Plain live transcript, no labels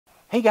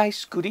Hey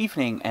guys, good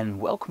evening and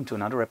welcome to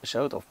another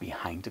episode of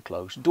Behind the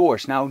Closed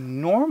Doors. Now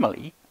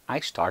normally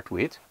I start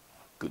with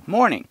good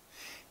morning.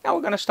 Now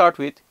we're going to start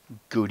with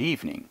good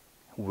evening.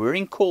 We're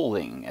in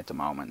Kolding at the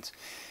moment.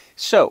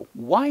 So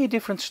why a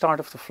different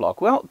start of the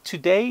vlog? Well,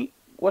 today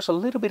was a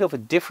little bit of a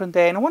different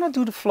day and I want to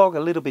do the vlog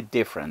a little bit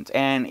different.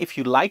 And if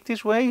you like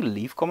this way,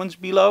 leave comments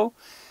below.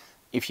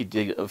 If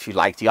you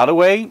like the other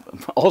way,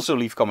 also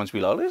leave comments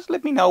below.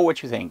 Let me know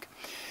what you think.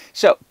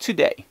 So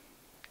today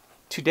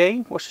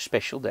was a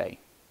special day.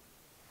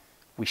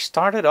 We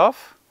started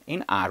off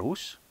in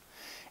Aarhus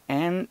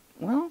and,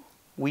 well,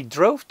 we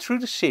drove through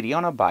the city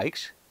on our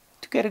bikes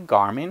to get a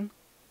Garmin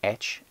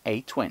Edge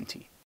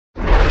A20.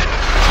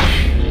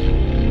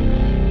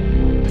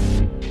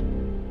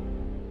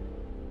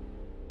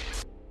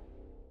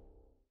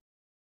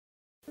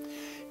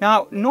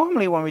 Now,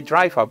 normally when we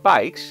drive our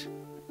bikes,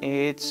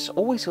 it's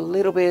always a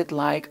little bit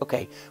like,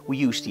 okay, we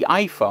use the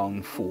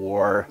iPhone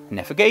for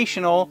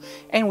navigational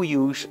and we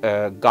use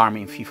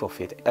Garmin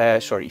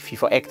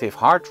Vivo Active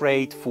heart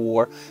rate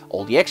for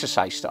all the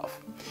exercise stuff.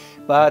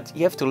 But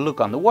you have to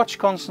look on the watch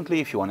constantly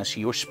if you want to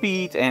see your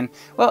speed, and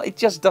well, it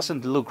just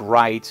doesn't look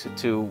right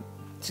to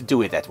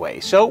do it that way.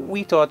 So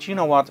we thought, you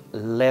know what,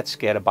 let's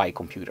get a bike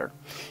computer.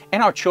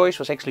 And our choice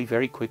was actually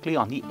very quickly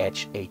on the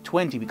Edge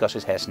A20 because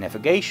it has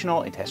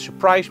navigational, it has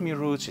surprise me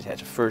routes, it has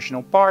a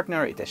versional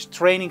partner, it has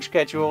training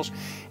schedules,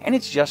 and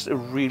it's just a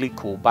really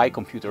cool bike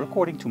computer,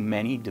 according to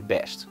many the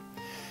best.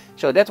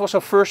 So that was our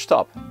first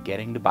stop,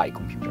 getting the bike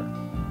computer.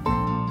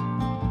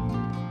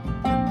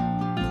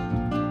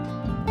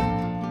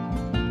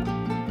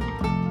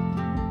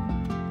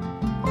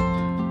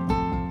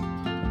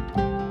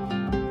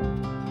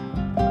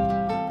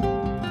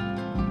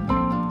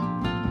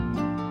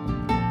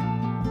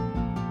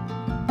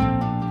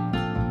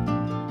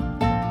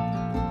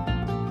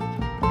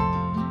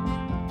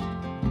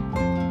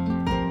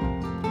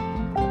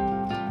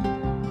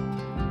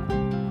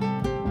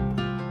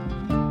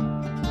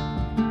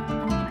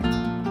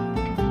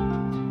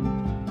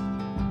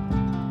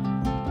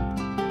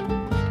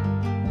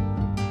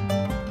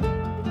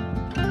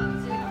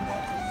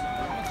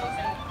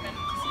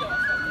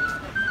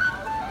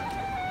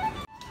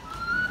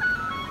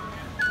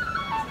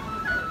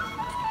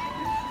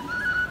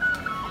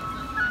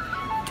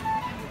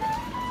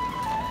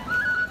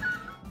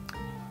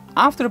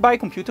 After the bike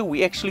computer,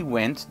 we actually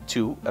went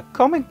to a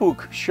comic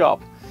book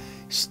shop,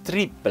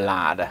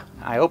 Stripblad.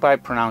 I hope I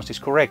pronounced this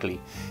correctly.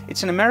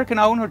 It's an American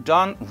owner,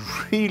 Don,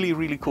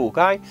 really cool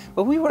guy,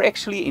 but we were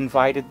actually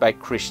invited by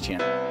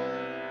Christian.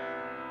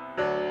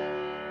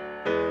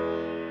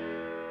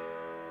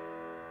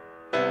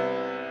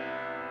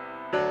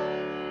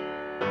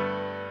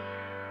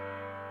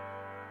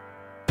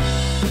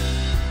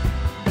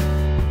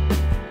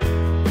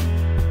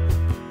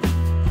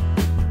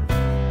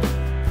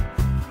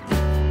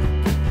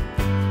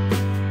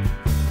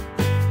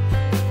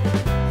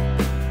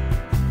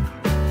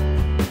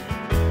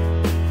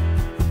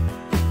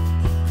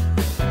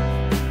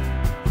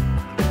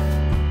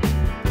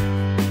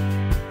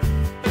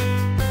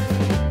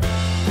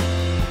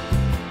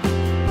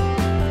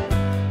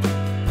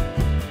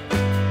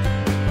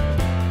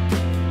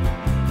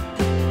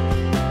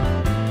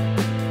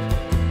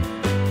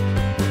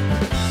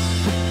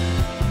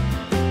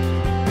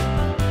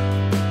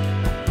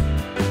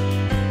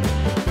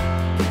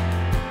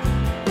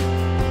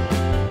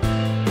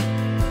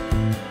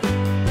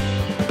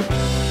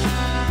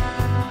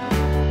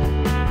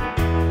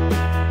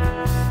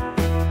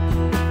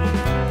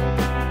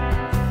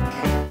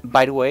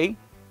 By the way,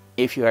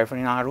 if you're ever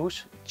in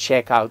Aarhus,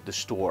 check out the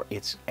store.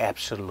 It's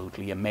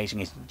absolutely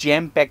amazing. It's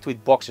jam-packed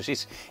with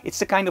boxes. It's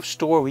the kind of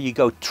store where you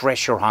go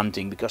treasure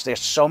hunting because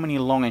there's so many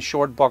long and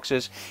short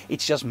boxes.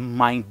 It's just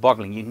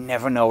mind-boggling. You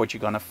never know what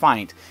you're gonna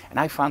find. And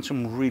I found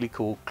some really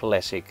cool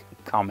classic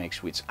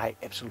comics, which I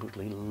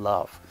absolutely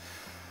love.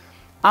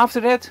 After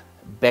that,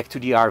 back to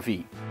the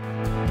RV.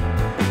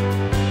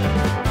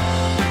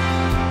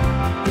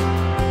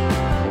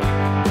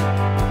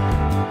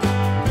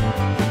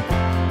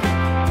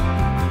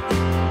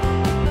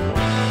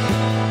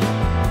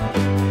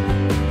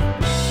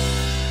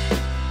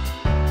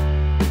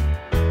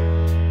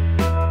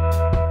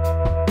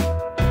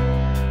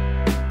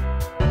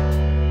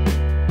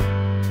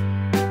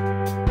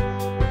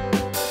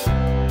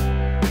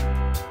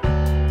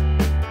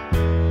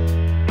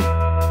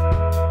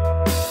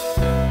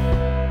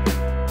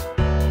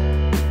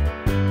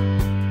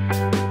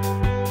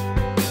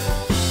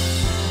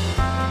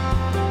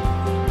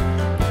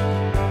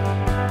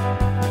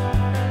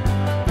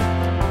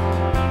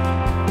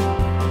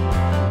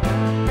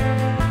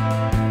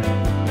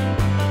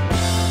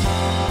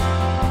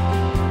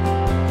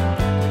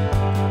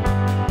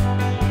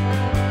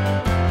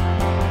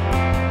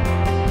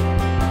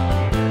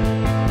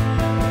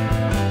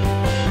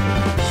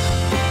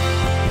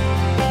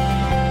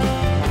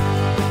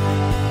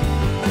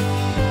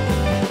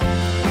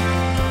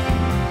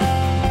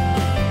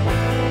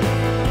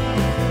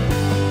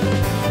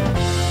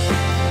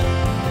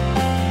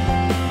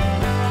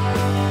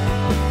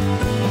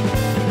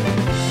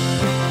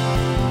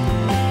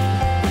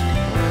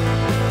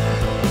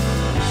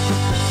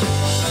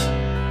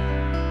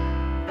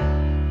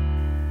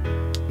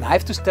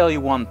 have to tell you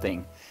one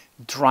thing.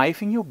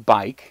 Driving your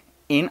bike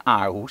in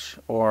Aarhus,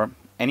 or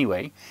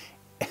anyway,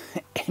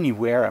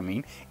 anywhere I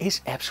mean,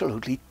 is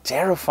absolutely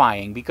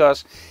terrifying,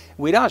 because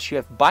with us you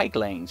have bike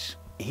lanes.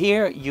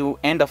 Here you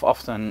end up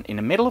often in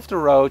the middle of the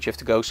road. You have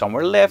to go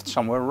somewhere left,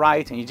 somewhere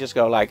right, and you just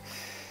go like,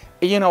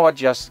 you know what,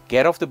 just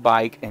get off the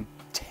bike and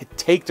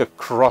take the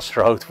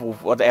crossroad,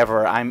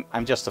 whatever.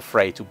 I'm just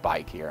afraid to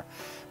bike here.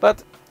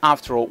 But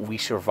after all, we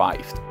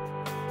survived.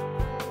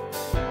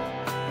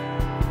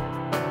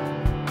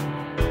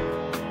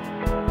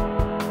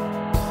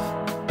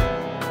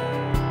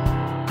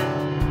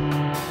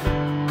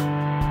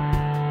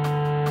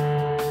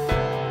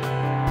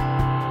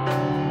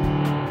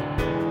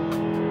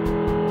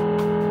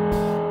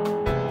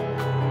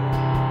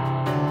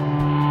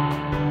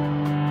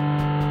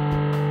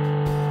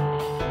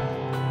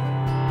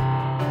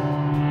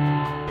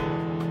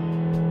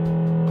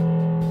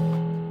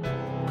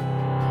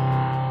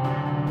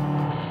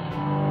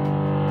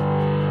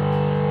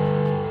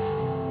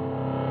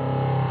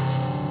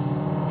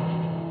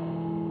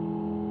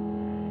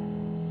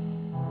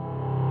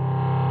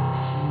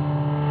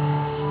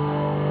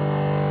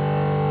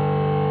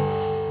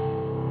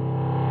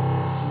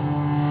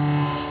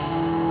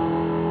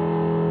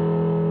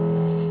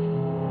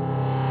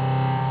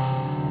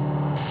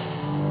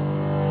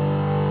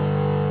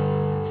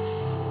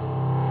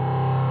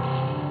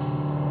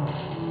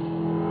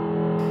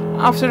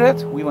 After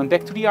that, we went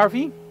back to the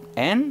RV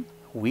and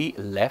we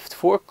left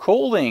for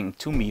Kolding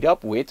to meet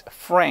up with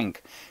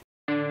Frank.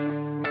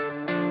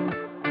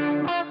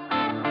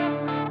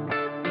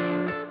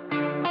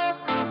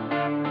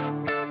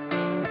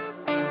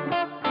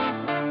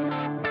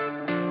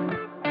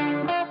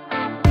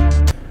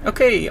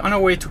 Okay, on our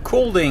way to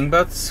Kolding,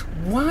 but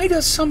why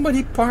does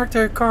somebody park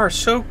their car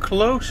so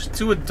close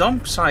to a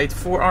dump site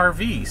for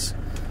RVs?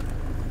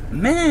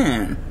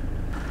 Man!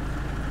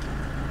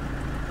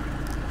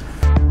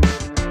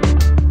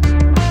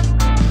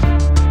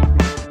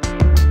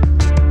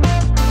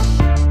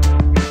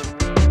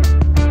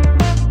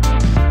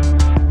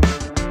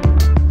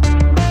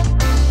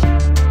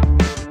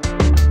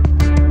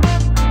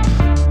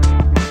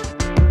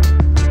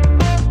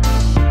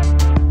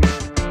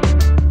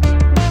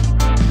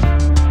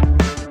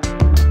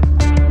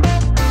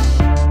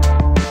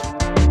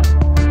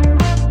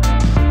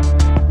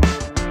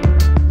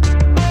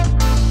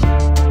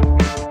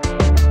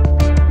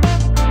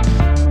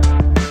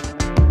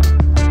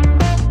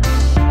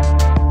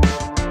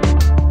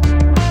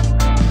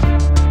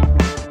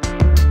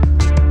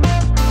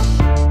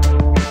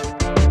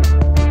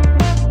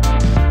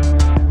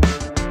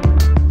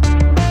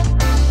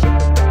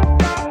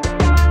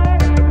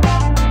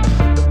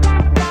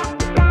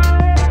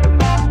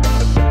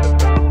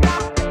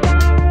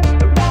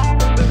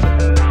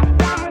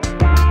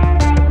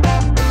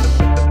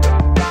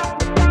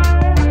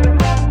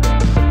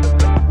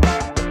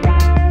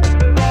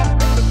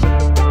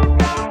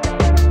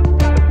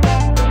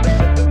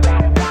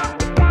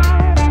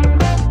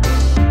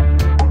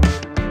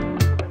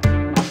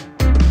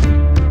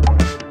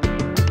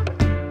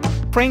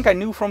 Frank I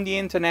knew from the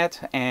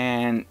internet,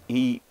 and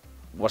he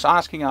was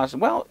asking us,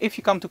 well, if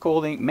you come to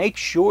Kolding, make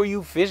sure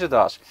you visit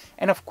us.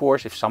 And of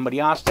course, if somebody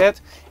asked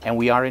that and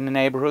we are in the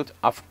neighborhood,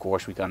 of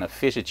course we're gonna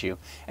visit you.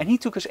 And he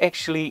took us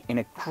actually in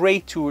a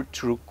great tour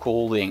through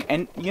Kolding.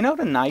 And you know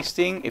the nice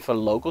thing, if a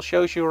local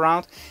shows you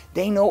around,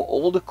 they know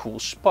all the cool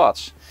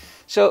spots.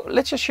 So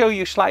let's just show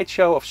you a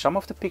slideshow of some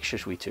of the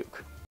pictures we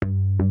took.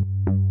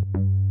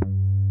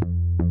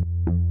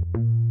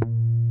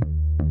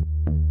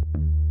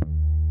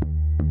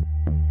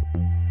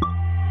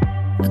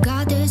 I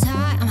got this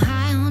high, I'm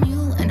high on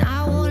you, and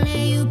I won't let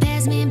you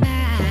pass me by.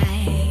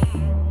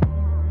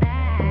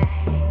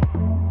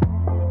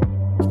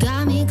 You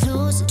got me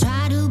close, I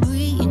try to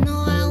breathe, you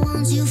know I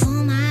want you for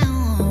my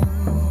own.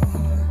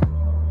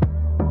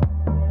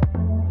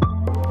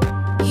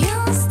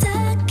 You're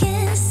stuck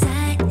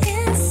inside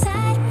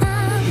my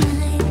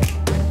mind.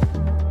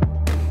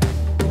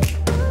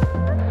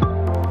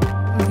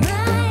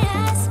 My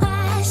eyes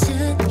wide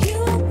shut,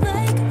 you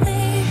make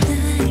me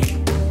blind.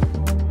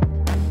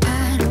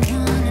 I don't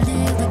wanna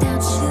live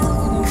without you,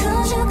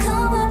 'cause you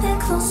come a bit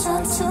closer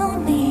to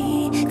me,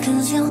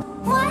 'cause you're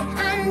what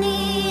I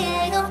need,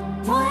 yeah, you're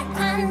what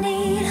I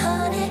need,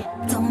 honey.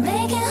 Don't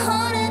make it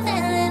harder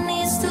than it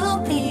needs to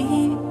be,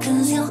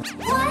 'cause you're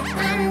what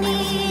I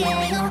need,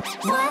 yeah, you're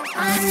what I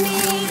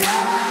need.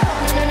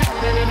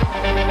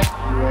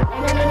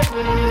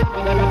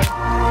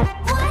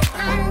 What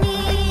I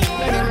need,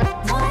 yeah,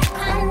 what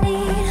I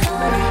need,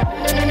 honey.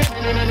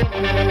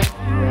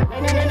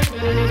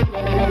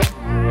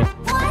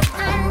 What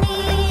I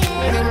need,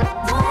 yeah,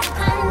 what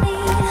I need,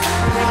 honey.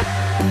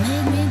 You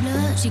make me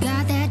blush, you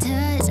got that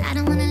touch. I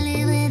don't wanna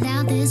live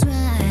without this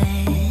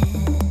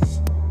rush.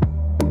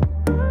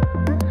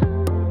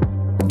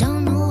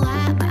 Don't know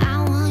why, but I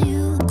want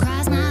you.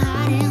 Cross my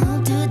heart and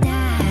hope to die.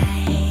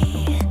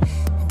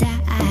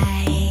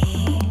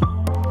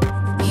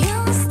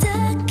 You're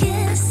stuck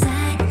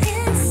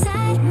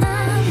inside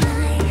my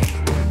mind.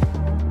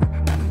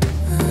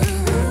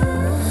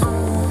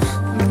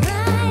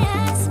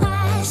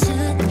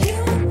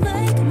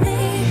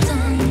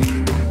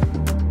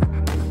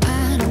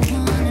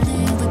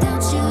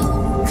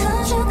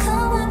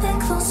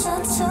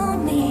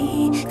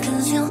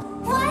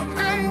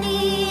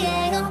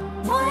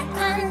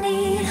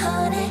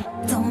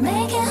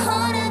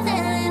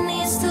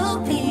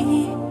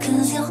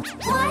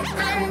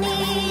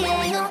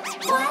 you're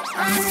what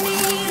I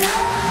need.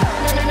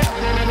 What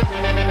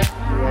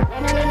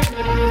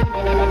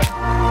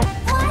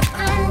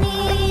I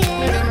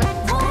need,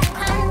 what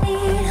I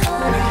need,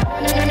 honey.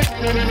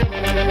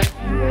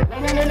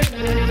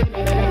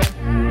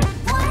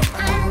 What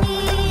I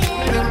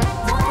need,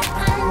 what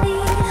I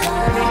need,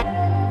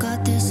 honey. Got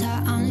this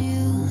high on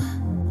you,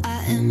 I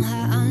am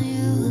high on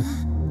you.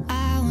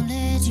 I won't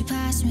let you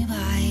pass me by.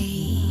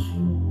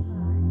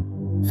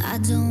 I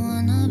don't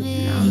wanna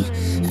be,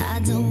 I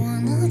don't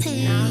wanna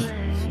be,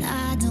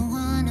 I don't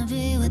wanna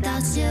be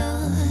without you.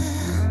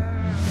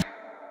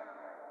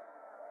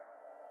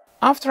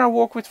 After our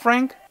walk with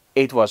Frank,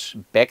 it was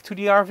back to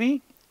the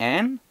RV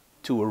and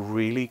to a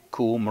really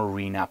cool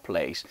marina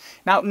place.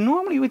 Now,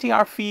 normally with the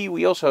RV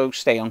we also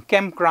stay on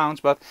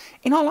campgrounds, but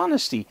in all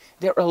honesty,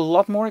 they're a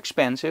lot more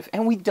expensive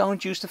and we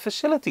don't use the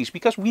facilities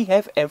because we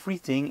have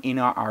everything in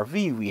our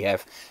RV. We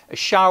have a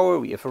shower,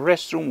 we have a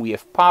restroom, we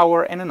have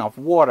power and enough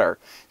water.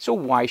 So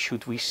why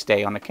should we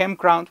stay on a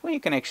campground when you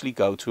can actually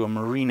go to a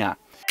marina?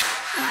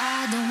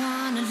 I don't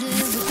wanna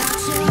live without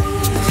you.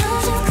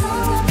 Cause you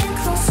come a bit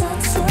closer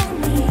to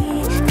me.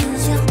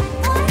 Cause you're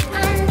what I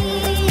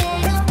need, yeah,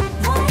 you're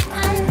what I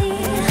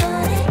need,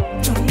 honey.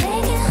 Don't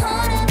make it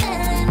harder than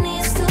it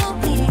needs to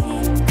be.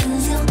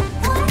 Cause you're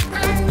what I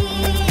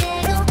need,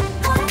 yeah, you're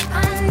what I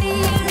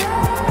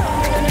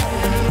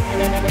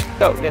need.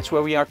 So that's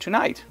where we are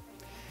tonight.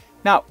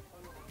 Now,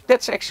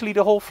 that's actually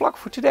the whole vlog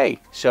for today.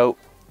 So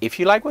if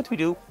you like what we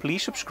do,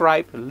 please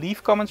subscribe,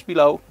 leave comments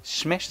below,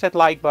 smash that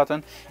like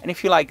button. And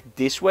if you like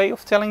this way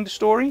of telling the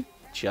story,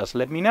 just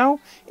let me know.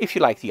 If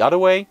you like the other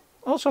way,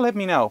 also let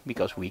me know,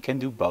 because we can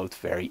do both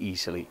very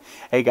easily.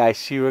 Hey guys,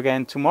 see you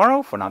again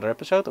tomorrow for another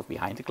episode of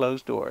Behind the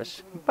Closed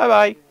Doors. Bye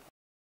bye!